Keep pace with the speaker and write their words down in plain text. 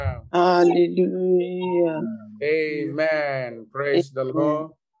Hallelujah. Amen. Praise the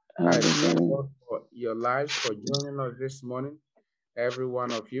Lord. I thank Hallelujah. God for your lives, for joining us this morning, every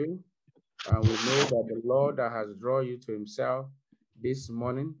one of you. And we know that the Lord that has drawn you to himself this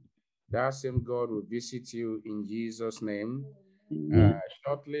morning, that same God will visit you in Jesus' name. Amen.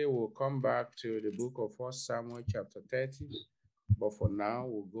 Shortly, we'll come back to the book of 1 Samuel chapter 30. But for now,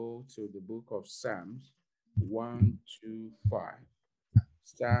 we'll go to the book of Psalms 125.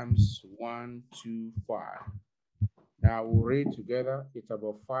 Psalms 125. Now we'll read together. It's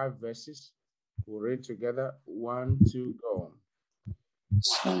about 5 verses. We'll read together. 1, 2, go.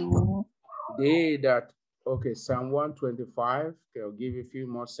 So, They that, okay, Psalm 125. Okay, I'll give you a few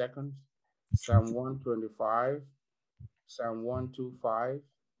more seconds. Psalm 125. Psalm 125.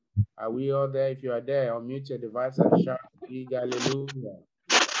 Are we all there? If you are there, unmute your device and shout big hallelujah.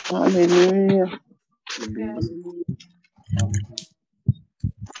 hallelujah.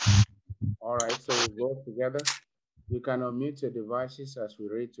 All right, so we'll go together. You can unmute your devices as we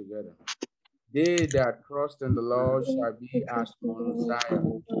read together. They that trust in the Lord shall be as Mount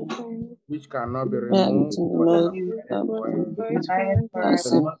Zion, which cannot be removed, but shall dwell. As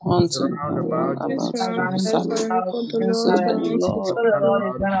The a Lord is mountain round around about about Jerusalem. Jerusalem. The So the Lord is Lord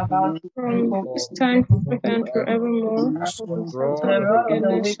round about This for time and forever. forevermore. As for the The rod of the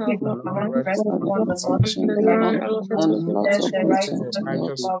wickedness wicked, shall it not will not rest prosper, upon the and salvation the the land Lord, allotted to and the not righteous. but opportunity the to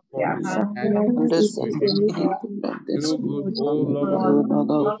righteous not will fall in and and this do is evil. the beginning of this Do good, O Lord, do not to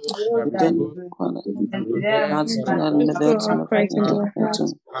go. those that be Then good, and to them as that to are not called let People him upright in their heart, to.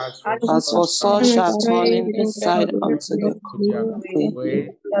 as for As such for shall such and shall incline turning unto aside the unto the their way, way,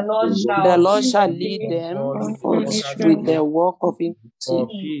 the Lord shall lead for them God on God forth has with Israel. their anointed, work of iniquity, for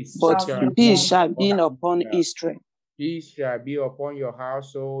peace but shall peace be shall be upon upon Israel. Israel. Peace shall be upon your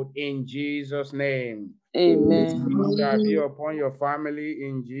household in Jesus' name. Amen. Peace shall be upon your family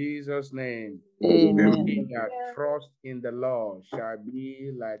in Jesus' name. Amen. He that trust in the Lord shall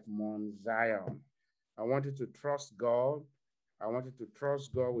be like Mount Zion. I want you to trust God. I want you to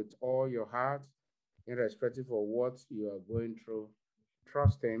trust God with all your heart, irrespective of what you are going through.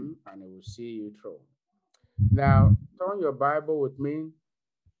 Trust him and he will see you through. Now, turn your Bible with me.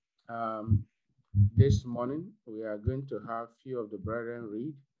 This morning, we are going to have few of the brethren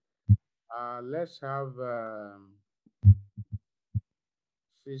read. Let's have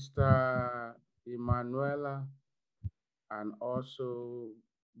Sister Emanuela and also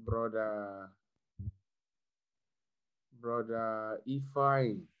Brother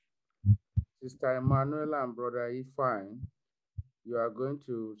Ifine. Sister Emanuela and Brother Ifine, you are going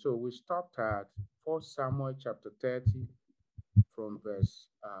to, so we stopped at 1 Samuel chapter 30 from verse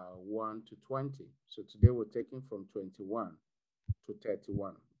 1 to 20. So today we're taking from 21 to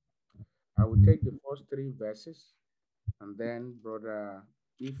 31. I will take the first 3 verses, and then Brother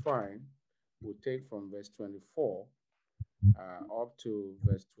Ifine will take from verse 24 up to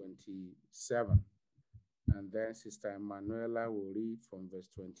verse 27. And then Sister Emanuela will read from verse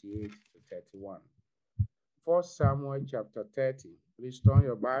 28 to 31. 1 Samuel chapter 30. Please turn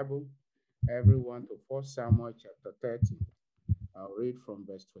your Bible, everyone, to 1 Samuel chapter 30. I'll read from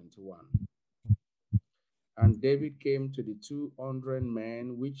verse 21. And David came to the 200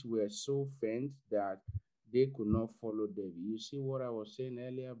 men which were so faint that they could not follow David. You see what I was saying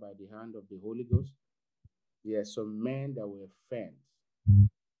earlier by the hand of the Holy Ghost? There are some men that were faint.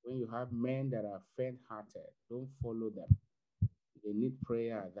 When you have men that are faint-hearted, don't follow them. They need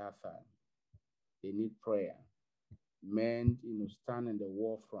prayer at that time. They need prayer. Men, stand in the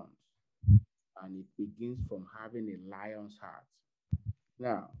war front, and it begins from having a lion's heart.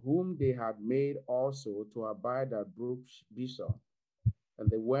 Now, whom they had made also to abide at Brook Bison, and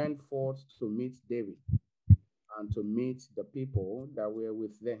they went forth to meet David and to meet the people that were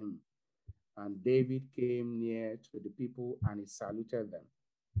with them. And David came near to the people and he saluted them.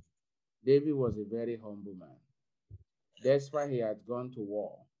 David was a very humble man. That's why he had gone to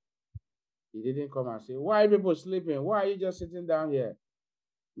war. He didn't come and say, "Why are people sleeping? Why are you just sitting down here?"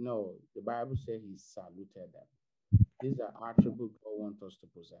 No, the Bible says he saluted them. These are attributes God wants us to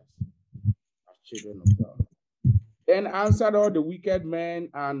possess as children of God. Then answered all the wicked men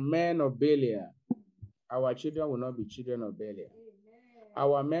and men of Belial. Our children will not be children of Belial.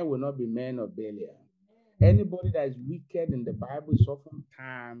 Our men will not be men of Belial. Anybody that is wicked in the Bible is often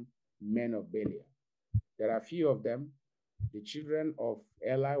termed men of Belial. There are a few of them. The children of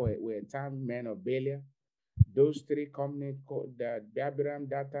Eli were termed men of Belial. Those 3 companies, the Abiram,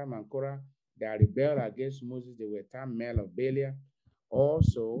 Dathan, and Korah, that rebelled against Moses, they were termed men of Belial.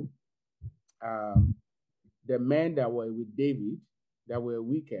 Also, the men that were with David, that were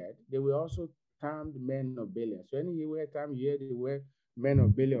wicked, they were also termed men of Belial. So anywhere time you hear the word Men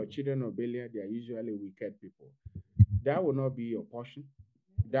of Belial or children of Belial, they are usually wicked people. That will not be your portion.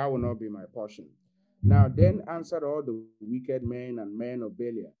 That will not be my portion. Now then answered all the wicked men and men of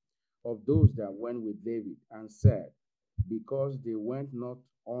Belial, of those that went with David, and said, because they went not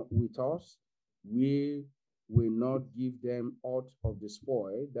with us, we will not give them aught of the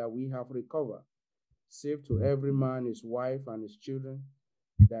spoil that we have recovered, save to every man his wife and his children,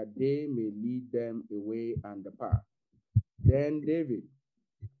 that they may lead them away and depart. Then David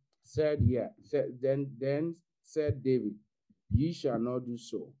said, then said David, ye shall not do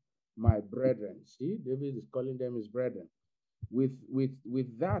so, my brethren. See, David is calling them his brethren.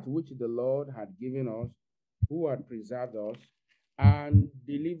 With that which the Lord had given us, who had preserved us, and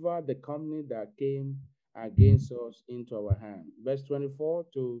delivered the company that came against us into our hand. Verse 24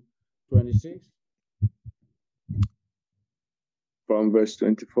 to 26. From verse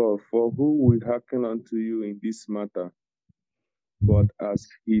 24, for who will hearken unto you in this matter? But as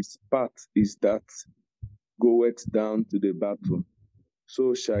his part is that goeth down to the battle,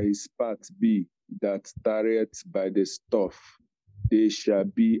 so shall his part be that tarrieth by the stuff. They shall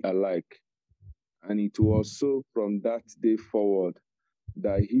be alike. And it was so from that day forward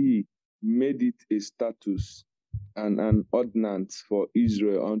that he made it a status and an ordinance for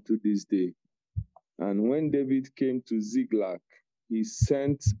Israel unto this day. And when David came to Ziklag, he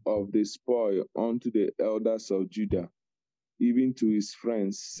sent of the spoil unto the elders of Judah, even to his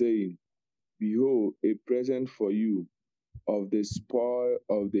friends, saying, behold, a present for you of the spoil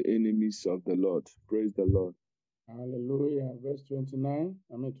of the enemies of the Lord. Praise the Lord. Hallelujah. Verse 27.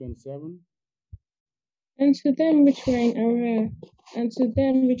 And to them which were in Arah, and to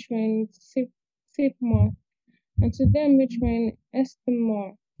them which were in Sipmah, and to them which were in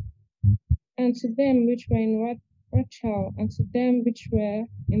Eshtemoa, and to them which were in Rachel, and to them which were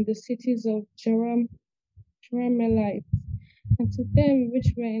in the cities of Jerahmeelites, and to them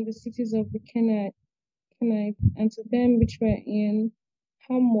which were in the cities of the Canaanites, and to them which were in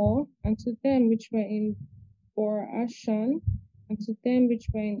Hamor, and to them which were in Bor-Ashan, and to them which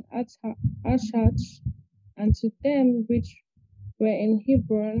were in Ashach, and to them which were in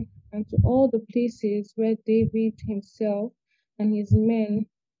Hebron, and to all the places where David himself and his men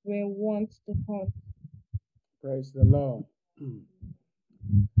were wont to hunt. Praise the Lord.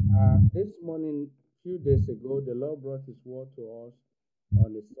 This morning, few days ago, the Lord brought his word to us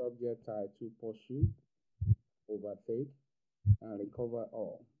on the subject titled Pursue, Overtake, and Recover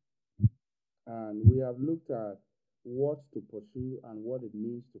All. And we have looked at what to pursue and what it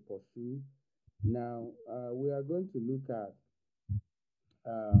means to pursue. Now, we are going to look at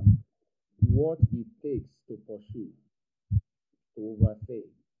what it takes to pursue, to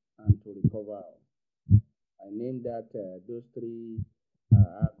overtake, and to recover all. I named that those three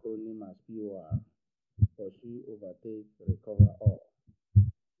acronyms as POR: pursue, overtake, recover all.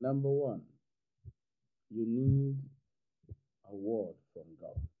 Number one, you need a word from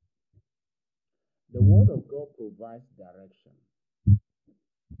God. The word of God provides direction.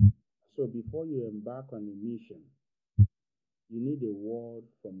 So before you embark on a mission, you need a word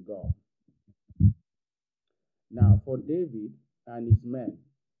from God. Now, for David and his men,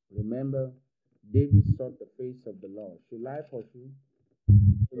 remember, David sought the face of the Lord. Should I pursue?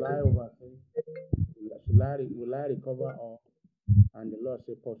 Should I overtake? Will I recover all? And the Lord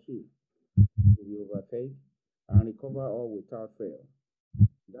said, pursue. You will overtake and recover all without fail.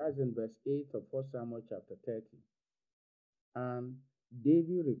 That's in verse 8 of 1 Samuel chapter 30. And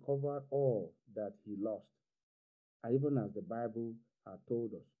David recovered all that he lost. Even as the Bible had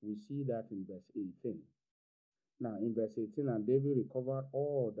told us, we see that in verse 18. Now, in verse 18, and David recovered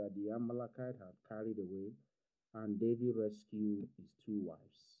all that the Amalekite had carried away, and David rescued his two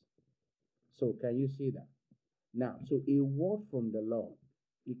wives. So, can you see that? Now, so a word from the Lord,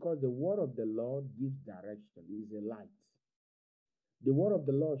 because the word of the Lord gives direction, is a light. The word of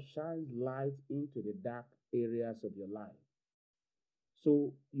the Lord shines light into the dark areas of your life.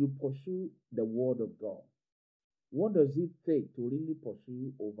 So, you pursue the word of God. What does it take to really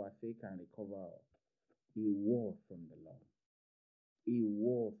pursue, overtake, and recover? A word from the Lord. A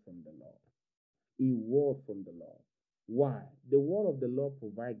word from the Lord. A word from the Lord. Why? The word of the Lord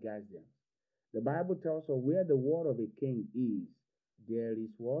provides guidance. The Bible tells us where the word of a king is, there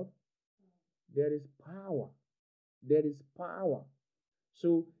is what? There is power. There is power.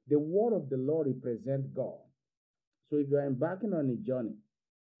 So the word of the Lord represents God. So if you are embarking on a journey,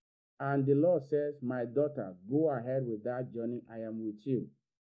 and the Lord says, my daughter, go ahead with that journey, I am with you,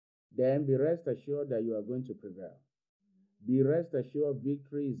 then be rest assured that you are going to prevail. Be rest assured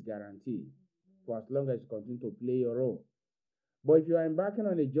victory is guaranteed for as long as you continue to play your role. But if you are embarking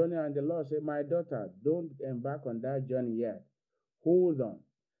on a journey and the Lord says, my daughter, don't embark on that journey yet, Hold on.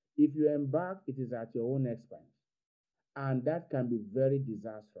 If you embark, it is at your own expense, and that can be very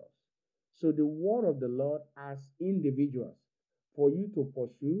disastrous. So the word of the Lord as individuals, for you to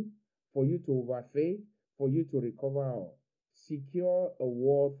pursue, for you to overtake, for you to recover all, secure a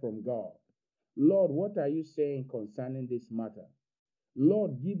word from God. Lord, what are you saying concerning this matter?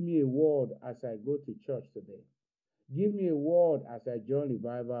 Lord, give me a word as I go to church today. Give me a word as I join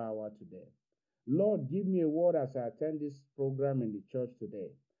revival hour today. Lord, give me a word as I attend this program in the church today.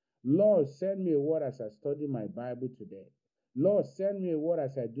 Lord, send me a word as I study my Bible today. Lord, send me a word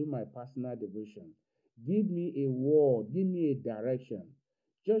as I do my personal devotion. Give me a word. Give me a direction.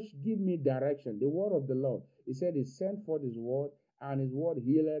 Just give me direction. The word of the Lord. He said he sent forth his word, and his word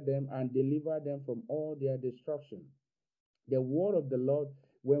healed them and delivered them from all their destruction. The word of the Lord,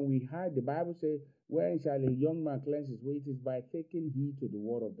 when we hide, the Bible says, where shall a young man cleanse his way? It is by taking heed to the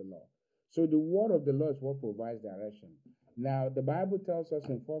word of the Lord. So the word of the Lord is what provides direction. Now, the Bible tells us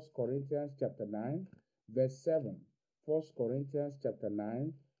in 1 Corinthians chapter 9, verse 7. 1 Corinthians chapter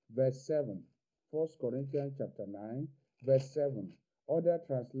 9, verse 7. 1 Corinthians chapter 9, verse 7. Other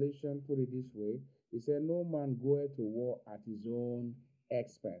translation put it this way. It said, no man goeth to war at his own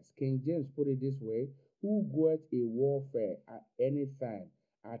expense. King James put it this way, who goeth a warfare at any time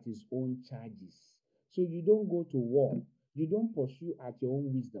at his own charges. So you don't go to war. You don't pursue at your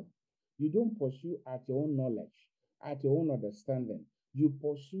own wisdom. You don't pursue at your own knowledge, at your own understanding. You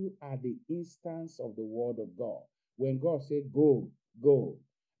pursue at the instance of the word of God. When God said, go, go.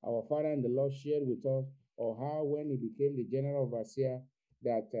 Our Father in the Lord shared with us, or how when he became the general overseer,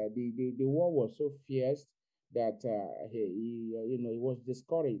 that the war was so fierce that he was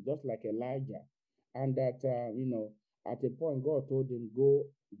discouraged, just like Elijah. And that, at a point, God told him, go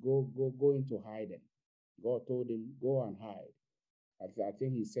into hiding. God told him, go and hide. I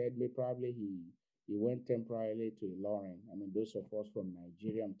think he said, probably he went temporarily to Ilorin. I mean, those of us from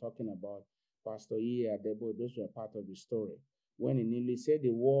Nigeria, I'm talking about Pastor E. Adebo, those were part of the story. When he nearly said the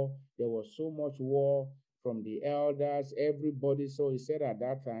war, there was so much war from the elders, everybody. So he said at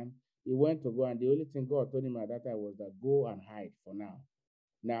that time, he went to go, and the only thing God told him at that time was that go and hide for now.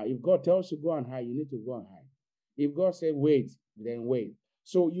 Now, if God tells you go and hide, you need to go and hide. If God said wait, then wait.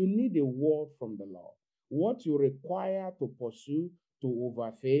 So you need a word from the Lord. What you require to pursue, to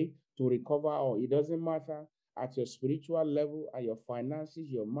overtake, to recover, or it doesn't matter at your spiritual level, at your finances,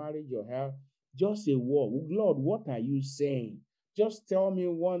 your marriage, your health, just a word. Lord, what are you saying? Just tell me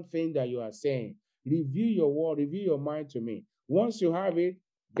one thing that you are saying. Review your word, review your mind to me. Once you have it,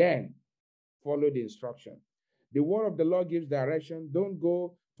 then follow the instruction. The word of the Lord gives direction. Don't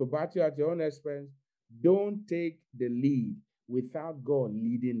go to battle at your own expense. Don't take the lead without God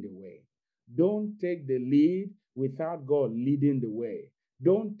leading the way. Don't take the lead without God leading the way.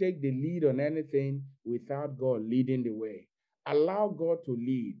 Don't take the lead on anything without God leading the way. Allow God to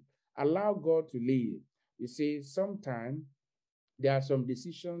lead. Allow God to lead. You see, sometimes there are some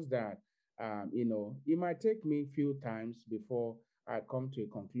decisions that, it might take me a few times before I come to a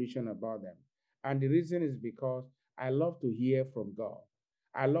conclusion about them. And the reason is because I love to hear from God.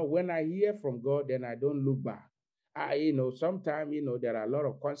 When I hear from God, then I don't look back. Sometimes, there are a lot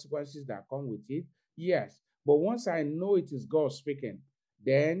of consequences that come with it. Yes. But once I know it is God speaking,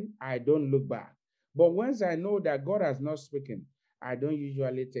 then I don't look back. But once I know that God has not spoken, I don't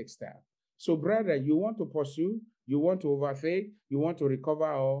usually take steps. So, brother, you want to pursue, you want to overtake, you want to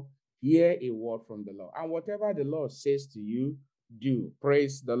recover, or hear a word from the Lord. And whatever the Lord says to you, do.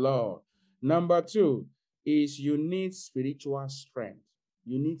 Praise the Lord. Number 2 is you need spiritual strength.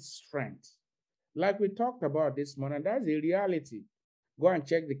 You need strength. Like we talked about this morning, that's a reality. Go and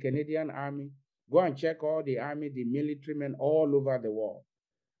check the Canadian Army. Go and check all the army, the military men all over the world.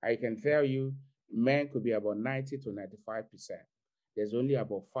 I can tell you, men could be about 90 to 95%. There's only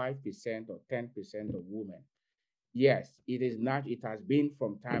about 5% or 10% of women. Yes, it is not, it has been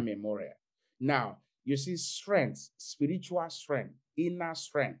from time immemorial. Now, you see strength, spiritual strength, inner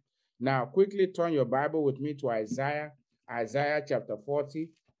strength. Now, quickly turn your Bible with me to Isaiah chapter 40,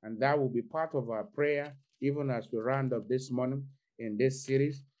 and that will be part of our prayer, even as we round up this morning in this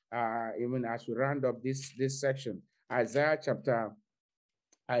series, even as we round up this section. Isaiah chapter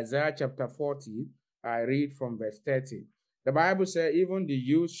 40, I read from verse 30. The Bible says, even the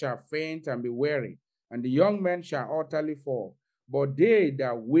youth shall faint and be weary, and the young men shall utterly fall. But they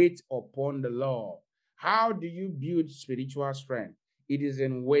that wait upon the Lord. How do you build spiritual strength? It is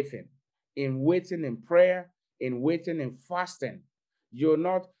in waiting in prayer, in waiting in fasting. You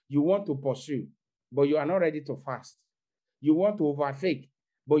want to pursue, but you are not ready to fast. You want to overtake,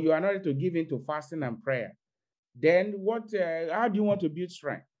 but you are not ready to give in to fasting and prayer. Then how do you want to build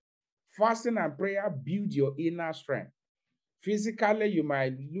strength? Fasting and prayer build your inner strength. Physically, you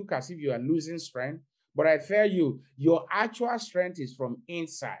might look as if you are losing strength, but I tell you, your actual strength is from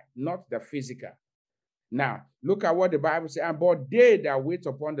inside, not the physical. Now, look at what the Bible says. But they that wait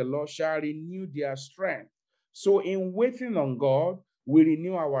upon the Lord shall renew their strength. So in waiting on God, we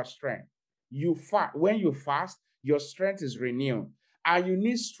renew our strength. When you fast, your strength is renewed. And you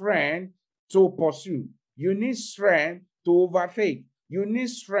need strength to pursue. You need strength to overtake. You need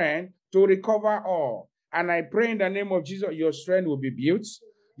strength to recover all. And I pray in the name of Jesus, your strength will be built.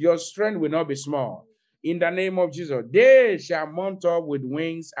 Your strength will not be small. In the name of Jesus, they shall mount up with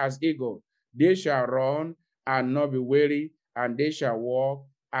wings as eagles. They shall run and not be weary, and they shall walk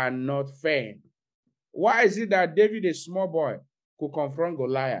and not faint. Why is it that David, a small boy, could confront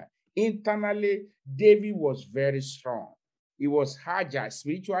Goliath? Internally, David was very strong. He was agile.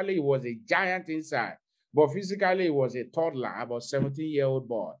 Spiritually, he was a giant inside. But physically, he was a toddler, about 17-year-old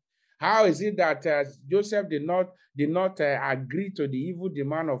boy. How is it that Joseph did not agree to the evil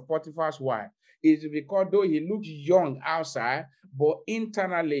demand of Potiphar's wife? It's because though he looked young outside, but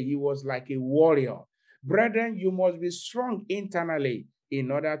internally he was like a warrior. Brethren, you must be strong internally in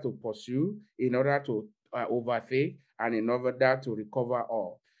order to pursue, in order to overtake, and in order to recover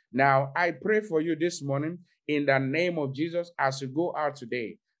all. Now, I pray for you this morning in the name of Jesus. As you go out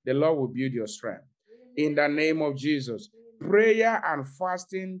today, the Lord will build your strength. In the name of Jesus, prayer and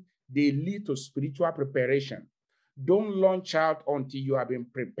fasting, they lead to spiritual preparation. Don't launch out until you have been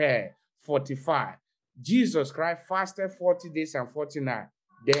prepared, fortified. Jesus Christ fasted 40 days and 40 nights.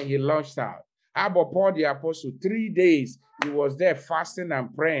 Then he launched out. How about Paul the Apostle? 3 days he was there fasting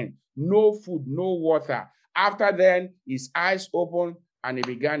and praying. No food, no water. After then, his eyes opened and he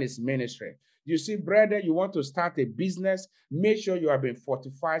began his ministry. You see, brother, you want to start a business, make sure you have been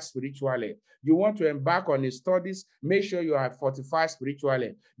fortified spiritually. You want to embark on the studies, make sure you are fortified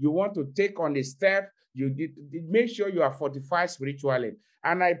spiritually. You want to take on a step, make sure you are fortified spiritually.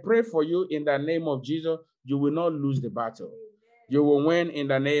 And I pray for you in the name of Jesus, you will not lose the battle. You will win in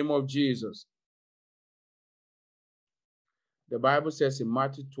the name of Jesus. The Bible says in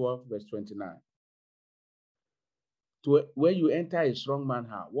Matthew 12, verse 29, when you enter a strong man's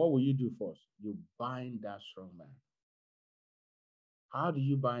house, what will you do first? You bind that strong man. How do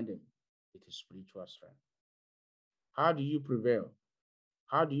you bind him? It is spiritual strength. How do you prevail?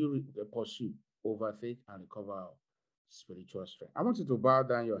 How do you pursue, overtake, and recover spiritual strength? I want you to bow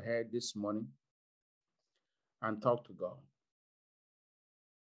down your head this morning and talk to God.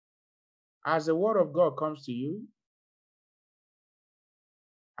 As the word of God comes to you,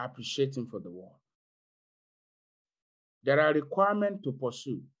 appreciate him for the word. There are requirements to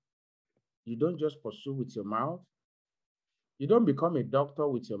pursue. You don't just pursue with your mouth. You don't become a doctor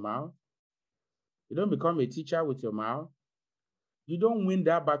with your mouth. You don't become a teacher with your mouth. You don't win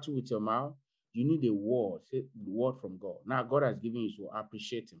that battle with your mouth. You need a word, the word from God. Now God has given you, so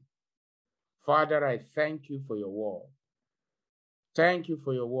appreciate him. Father, I thank you for your word. Thank you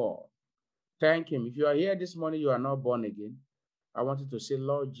for your word. Thank him. If you are here this morning, you are not born again. I want you to say,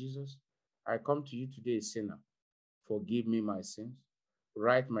 Lord Jesus, I come to you today a sinner. Forgive me my sins.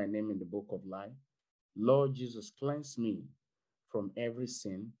 Write my name in the book of life. Lord Jesus, cleanse me from every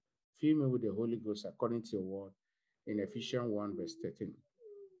sin. Fill me with the Holy Ghost according to your word in Ephesians 1 verse 13.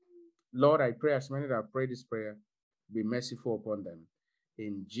 Lord, I pray as many that pray this prayer, be merciful upon them.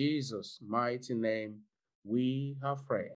 In Jesus' mighty name, we have prayed.